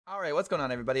Alright, what's going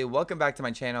on everybody? Welcome back to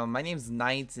my channel. My name's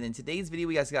Nightz, and in today's video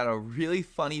we guys got a really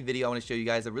funny video I want to show you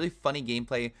guys. A really funny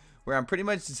gameplay where I'm pretty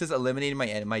much just eliminating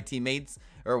my teammates,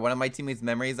 or one of my teammates'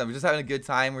 memories. I'm just having a good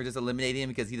time. We're just eliminating him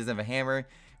because he doesn't have a hammer.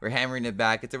 We're hammering it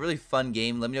back. It's a really fun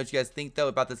game. Let me know what you guys think though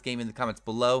about this game in the comments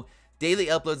below. Daily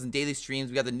uploads and daily streams.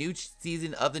 We got the new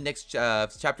season of the next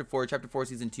chapter 4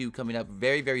 season 2 coming up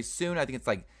very soon. I think it's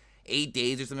like 8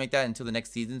 days or something like that until the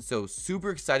next season, so super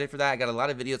excited for that. I got a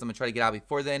lot of videos I'm gonna try to get out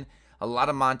before then, a lot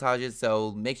of montages,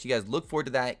 so make sure you guys look forward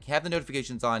to that. Have the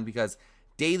notifications on because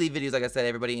daily videos, like I said,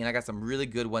 everybody, and I got some really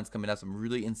good ones coming up, some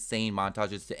really insane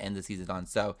montages to end the season on.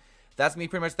 So that's me,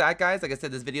 pretty much that, guys. Like I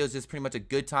said, this video is just pretty much a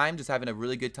good time, just having a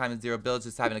really good time in zero builds,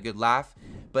 just having a good laugh.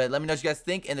 But let me know what you guys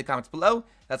think in the comments below.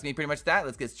 That's me, pretty much that.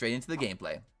 Let's get straight into the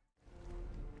gameplay.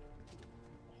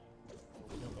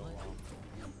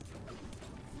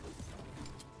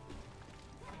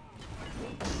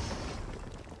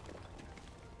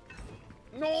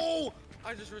 No!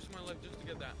 I just risked my life just to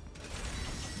get that.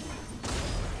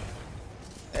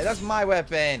 Hey, that's my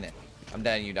weapon. I'm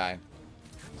dead and you die.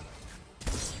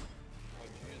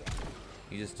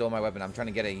 You just stole my weapon. I'm trying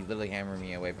to get it. He literally hammered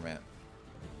me away from it.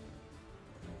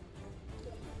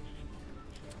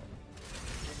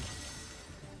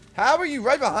 How are you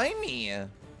right behind me?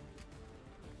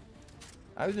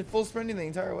 I was in full sprinting the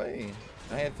entire way.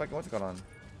 I had fucking what's it called on.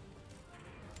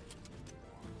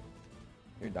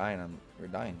 You're dying. We're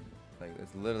dying. Like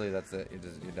it's literally that's it.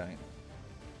 You're dying.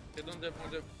 Okay, don't dip.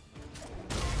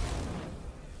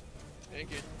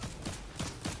 Thank you.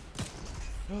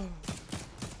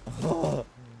 Oh,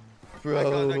 bro. My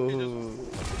God, that kid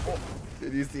just...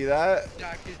 Did you see that?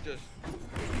 That kid just...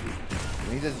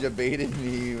 He just debated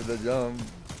me with a jump.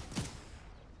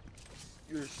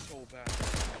 You're so bad.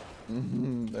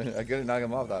 I couldn't knock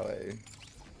him off that way.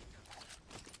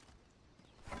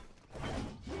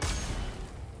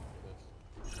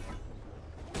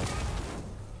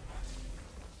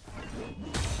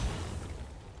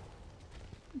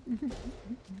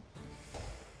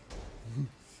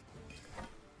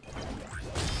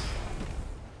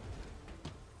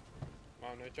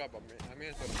 Wow, nice job. I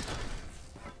mean,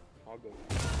 I'll go.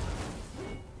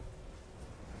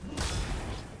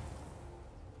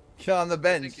 Kill on the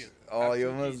bench. Thank you. Oh, you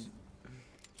Absolute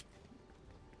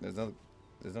almost.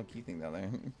 There's no key thing down there.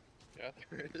 Yeah,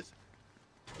 there is.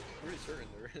 I'm pretty certain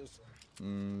there is.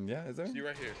 Yeah, is there? See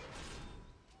right here.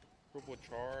 Purple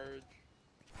charge.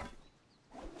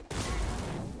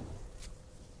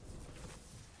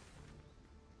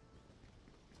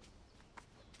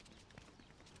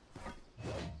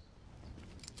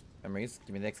 Memories,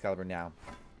 give me the Excalibur now.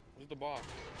 Where's the box?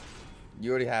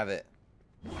 You already have it.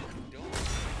 Don't.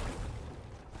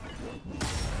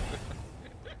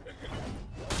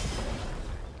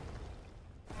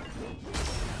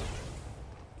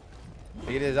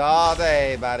 It is all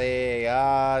day, buddy,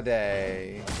 all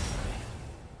day.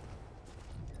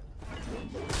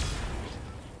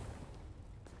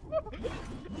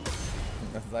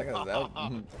 That's not gonna help.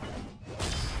 Oh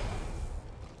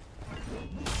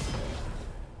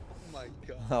my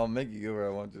God. I'll make you go where I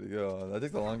want you to go. That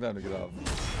takes a long time to get off.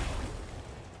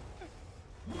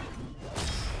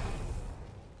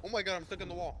 Oh my God, I'm stuck in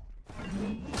the wall.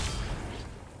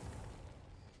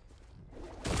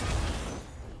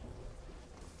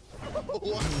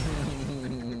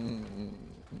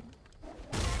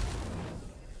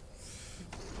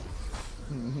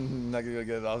 Not gonna go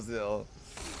get it off still.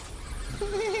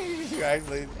 You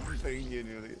actually thank you,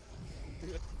 dude.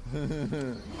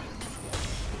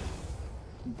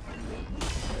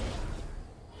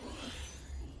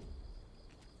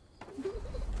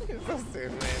 You're so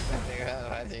stupid,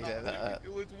 man. I think that.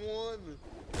 It was one.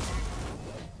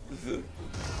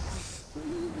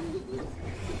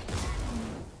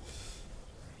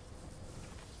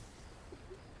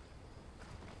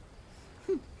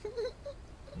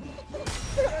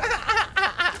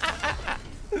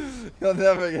 You'll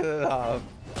never get it off.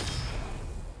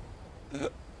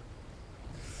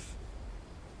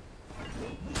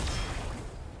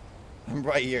 I'm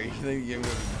right here. You think you're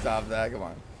gonna stop that? Come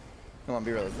on. Come on,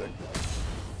 be realistic.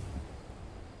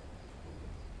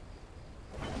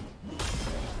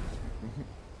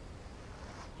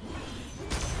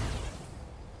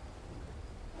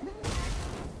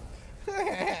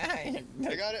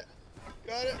 I got it.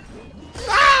 Got it.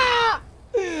 Ah!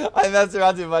 I messed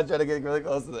around too much trying to get really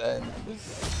close to the end.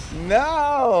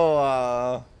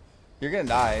 No! You're gonna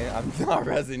die. I'm not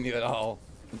resing you at all.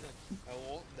 I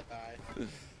won't die.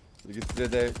 You get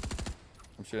stood there.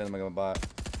 I'm sure I'm gonna bot.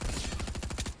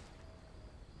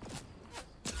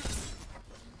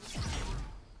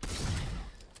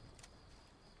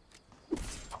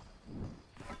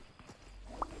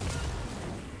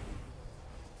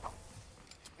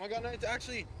 my god, Nightz,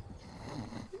 actually.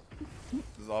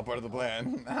 This is all part of the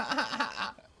plan. Well,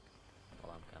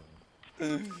 I'm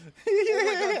coming.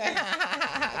 Okay,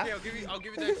 I'll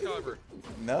give you the Excalibur.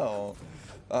 No,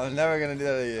 I'm never gonna do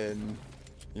that again.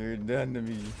 You're done to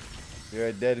me. You're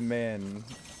a dead man.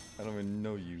 I don't even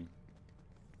know you.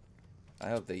 I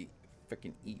hope they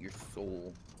freaking eat your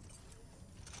soul.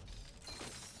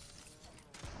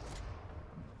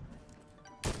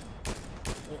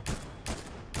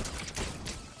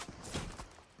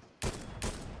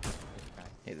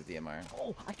 Hey, the DMR.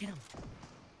 Oh, I hit him.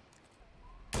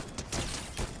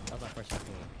 That was my first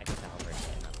fucking Excalibur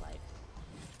hit in my life.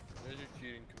 There's your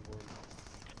cheating keyboard.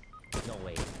 No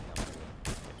way. No way.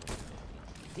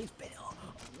 He's been off.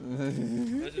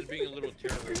 That's just being a little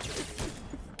terrorist.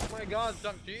 Oh my god,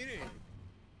 stop cheating.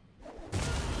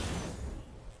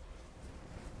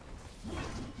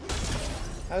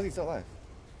 How is he still alive?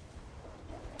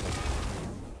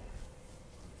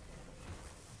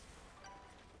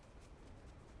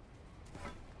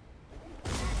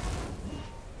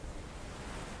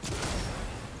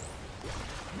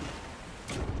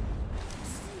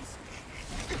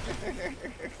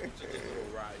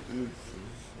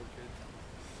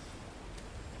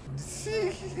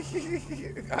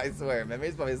 I swear,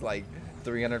 Memory's probably like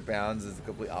 300 pounds. Is the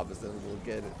complete opposite of a little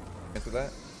kid. Answer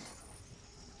that?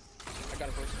 I got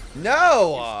a person.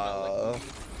 No!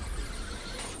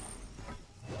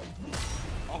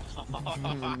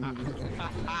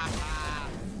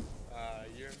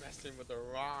 You're messing with the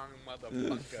wrong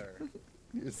motherfucker.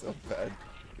 You're so bad.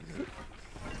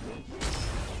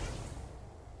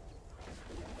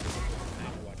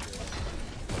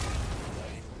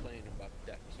 Playing about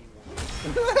that keyboard.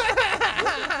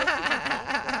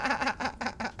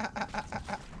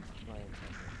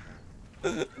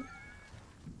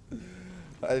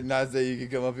 I did not say you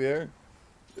could come up here.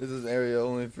 This is an area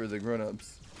only for the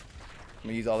grown-ups. I'm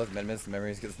gonna use all this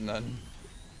Memories gets none.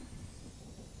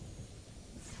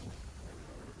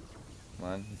 Come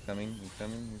on, he's coming, he's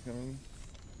coming, he's coming.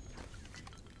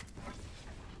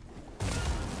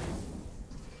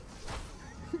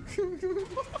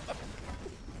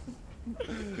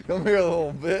 Come here,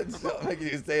 little bitch. I'm making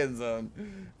you stay in zone.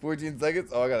 14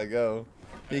 seconds? Oh, I gotta go.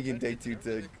 He can take 2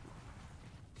 tig.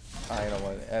 I don't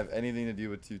want to have anything to do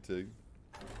with 2 tig.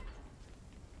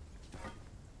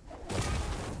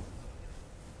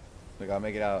 Look, I'll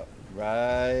make it out right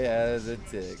as it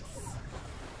ticks.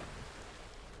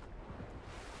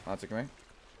 Monster, come here.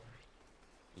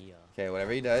 Yeah. Okay,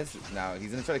 whatever he does, now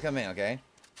he's gonna try to come in, okay?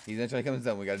 He's gonna try to come in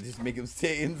zone. We gotta just make him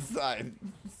stay inside.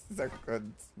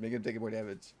 Make him take more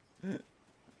damage.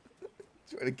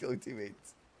 Try to kill your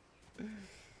teammates. You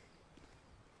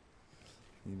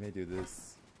may do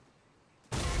this.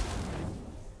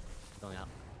 Going out.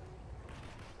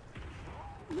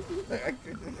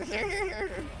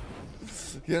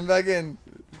 Get him back in.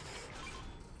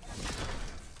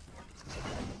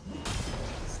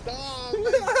 Stop!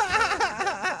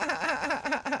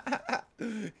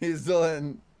 He's still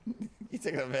in. He's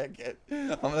taking a back hit.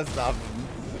 I'm gonna stop him.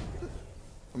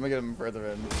 I'm gonna get him further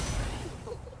in.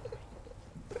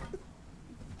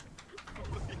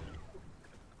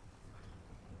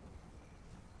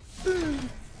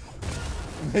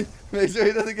 Make sure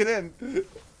he doesn't get in.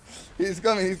 He's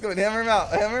coming, he's coming. Hammer him out,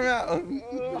 hammer him out.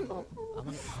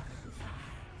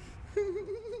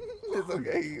 It's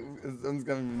okay. His son's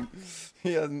coming.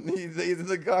 He's in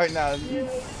the car now.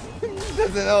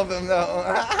 Doesn't help him though.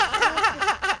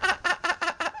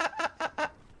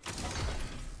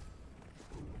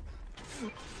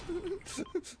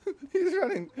 He's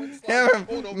running. Hammer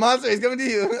him. Monster, he's coming to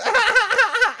you.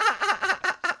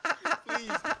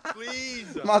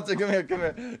 Please. Monster, come here, come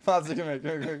here. Monster, come here,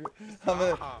 come here, come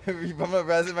here. I'm gonna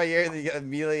res in my ear and then you gotta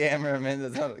immediately hammer him in the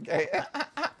zone, okay?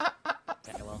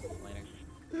 Okay, well, later.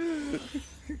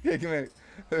 Okay, come here.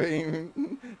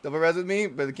 Double res with me,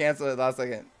 but cancel it last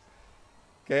second.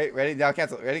 Okay, ready? Now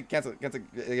cancel. Ready? Cancel. Cancel.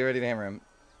 Get ready to hammer him.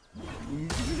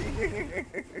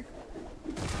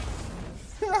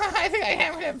 I think I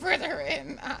hammered him further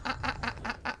in.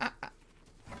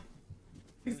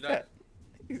 He's dead.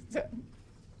 He's dead.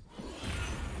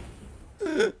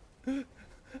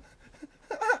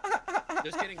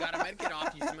 Just kidding, got a medkit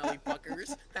off, you smelly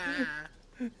fuckers.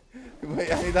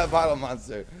 Wait, I need that bottle,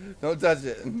 Monster. Don't touch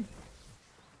it.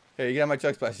 Here, you can have my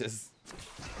chug splashes.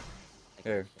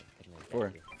 Here.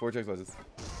 4 chug splashes.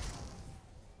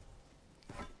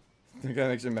 I gotta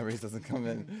make sure Memories doesn't come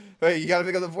in. Wait, you gotta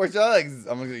pick up the 4 chugs.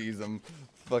 I'm gonna use them.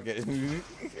 Fuck it.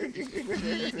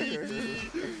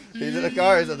 He's in a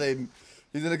car or something.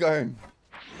 He's in a car.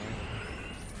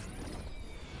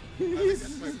 think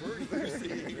that's my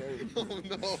birdie. Oh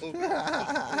no. Oh, no.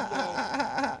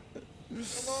 Come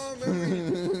on, baby.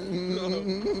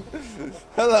 No.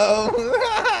 Hello.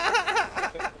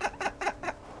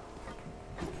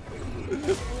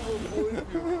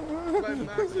 My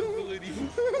max abilities.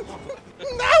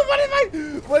 No,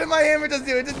 what did my hammer just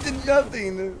do? It just did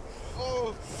nothing.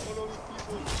 Oh, no, these people.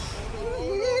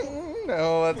 Oh, no.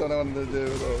 No, that's what I wanted to do.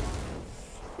 Though.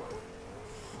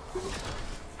 Oh,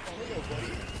 hello,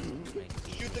 buddy.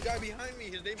 Shoot the guy behind me.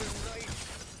 His name is Nightz.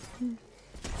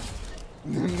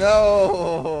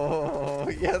 No,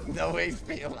 he has no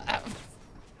HP left.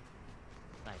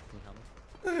 Nice, can you help me?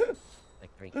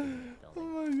 Like 3 kills. Oh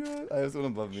my god, I have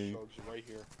someone above me. Sharks right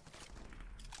here.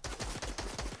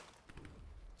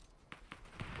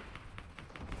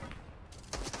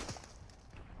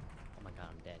 Oh my god,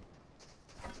 I'm dead.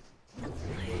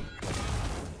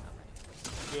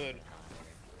 Good.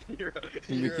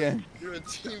 You're a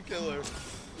team killer.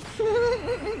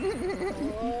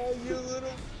 Oh, you little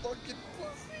fucking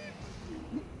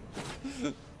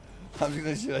pussy. I'm just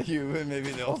gonna shoot at you, and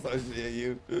maybe they'll start shooting at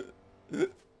you. Oh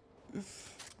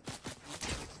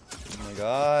my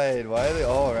god, why are they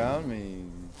all around me?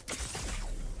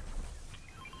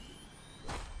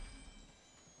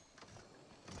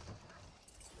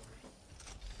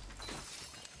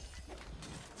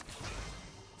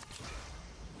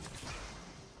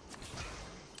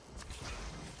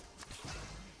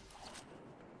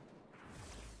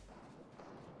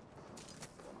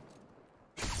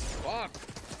 Fuck.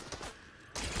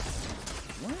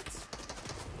 What?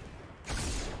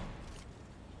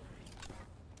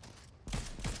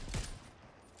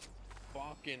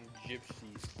 Fucking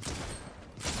gypsies.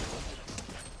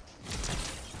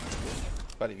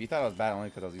 Buddy, if you thought I was bad only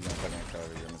because I was using a fucking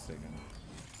accelerator, you're mistaken.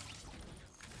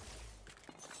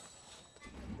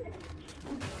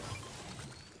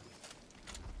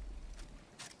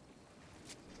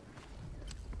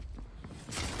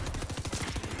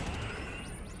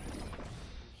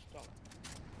 Stop.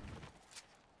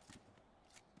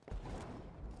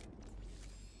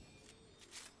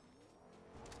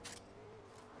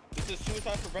 This is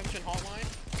suicide prevention hotline.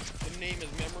 The name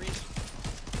is Memories.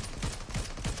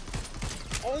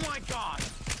 Oh my god!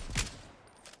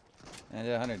 And I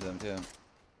did 100 to them too.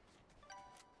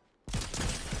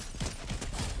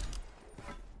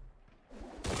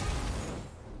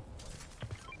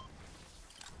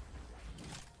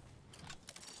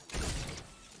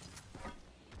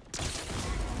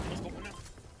 Let's go for now.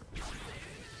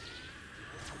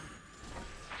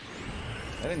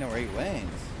 I didn't know where he went.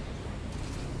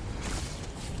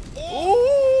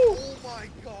 Oh! Oh my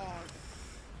god!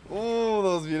 Oh, that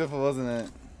was beautiful, wasn't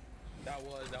it? That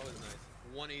was nice.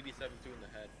 187 2 in the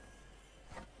head.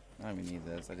 I don't even need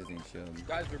this. I just need shield.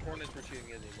 Guys, report this for cheating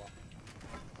against me,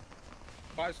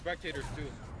 5 spectators too.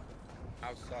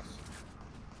 How sus.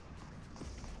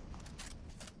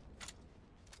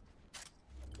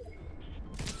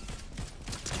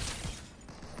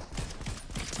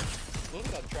 Look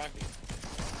at that tracking.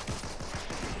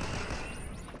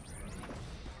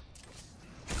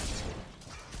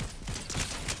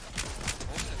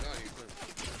 Oh my god, you could.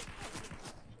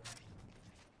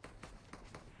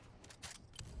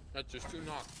 That's just 2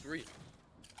 knocks, 3. I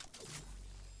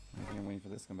think I'm waiting for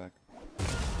this to come back.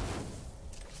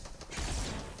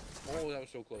 Oh, that was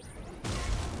so close.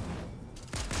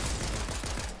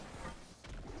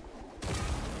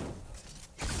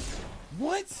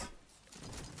 What?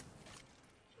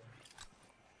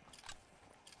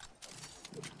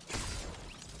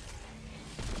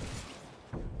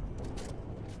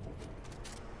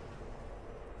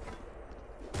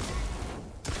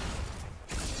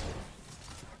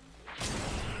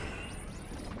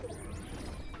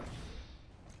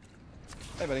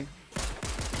 Hey, buddy.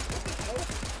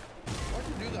 Why'd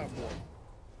you do that for?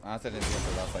 Honestly, I didn't see him for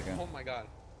the last second. Oh my god.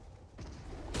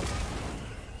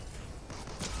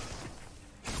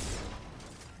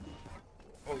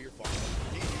 Oh, you're fine.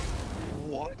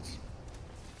 What?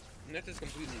 Nightz is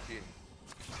completely cheating.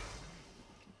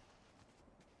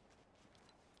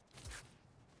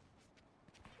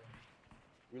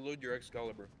 Reload your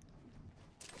Excalibur.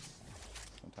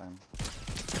 Sometime.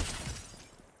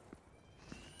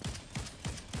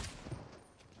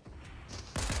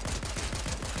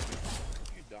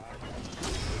 You died.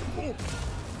 Oh.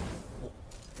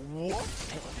 What?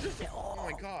 Oh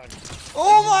my god.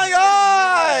 Oh my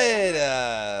god!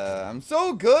 I'm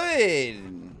so good!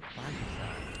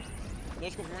 No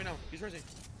scope right now. He's rising.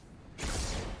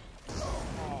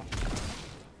 Oh.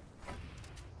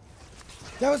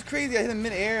 That was crazy. I hit him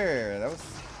mid-air. That was...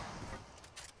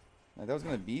 Like, that was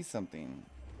gonna be something.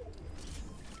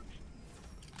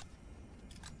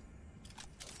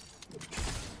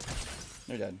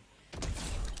 They're dead.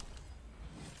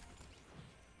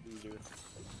 Loser.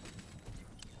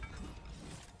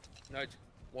 Nudge.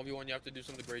 1v1, you have to do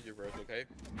something crazy for us, okay?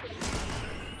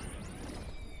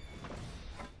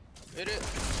 Hit it.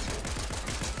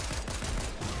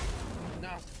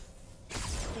 No.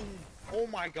 Oh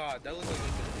my god, that looks like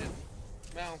it's gonna hit.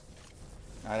 No.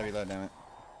 I had to reload, damn it.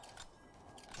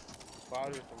 Cloud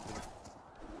or something.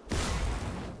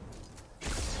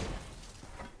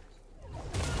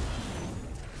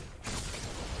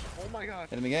 Oh my god.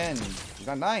 Hit him again. He's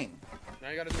on 9. Now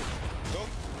you gotta do it. Go.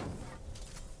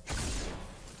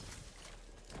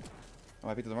 Oh,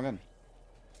 I picked up the wrong gun.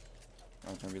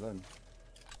 Oh, I'm trying to reload.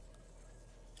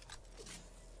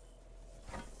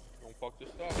 Don't fuck this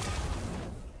up.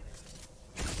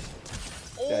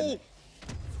 Dead. Oh!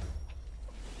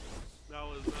 That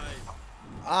was nice.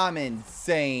 I'm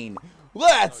insane.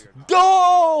 Let's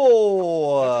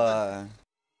go!